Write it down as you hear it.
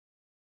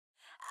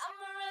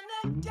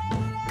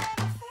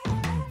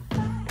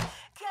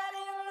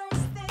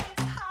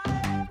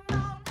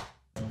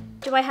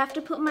Do I have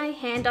to put my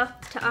hand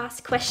up to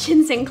ask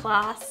questions in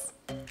class?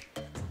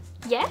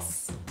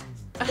 Yes.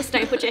 Just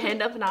don't put your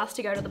hand up and ask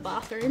to go to the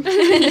bathroom.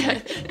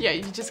 Yeah,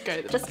 you just go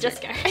to the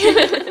Just go.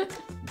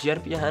 Do you have to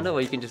put your hand up,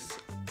 or you can just,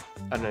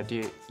 I don't know, do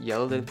you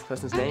yell the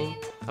person's name?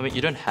 I mean,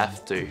 you don't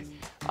have to.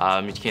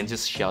 You can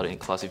just shout it in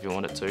class if you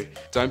wanted to.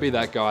 Don't be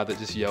that guy that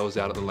just yells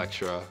out at the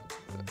lecturer.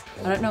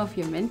 I don't know if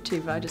you're meant to,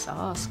 but I just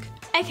ask.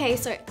 Okay,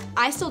 so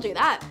I still do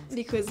that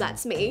because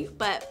that's me,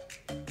 but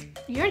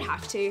you don't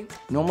have to.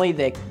 Normally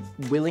they're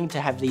willing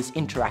to have these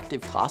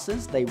interactive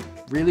classes. They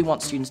really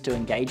want students to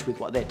engage with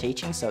what they're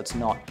teaching, so it's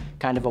not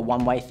kind of a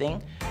one-way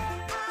thing.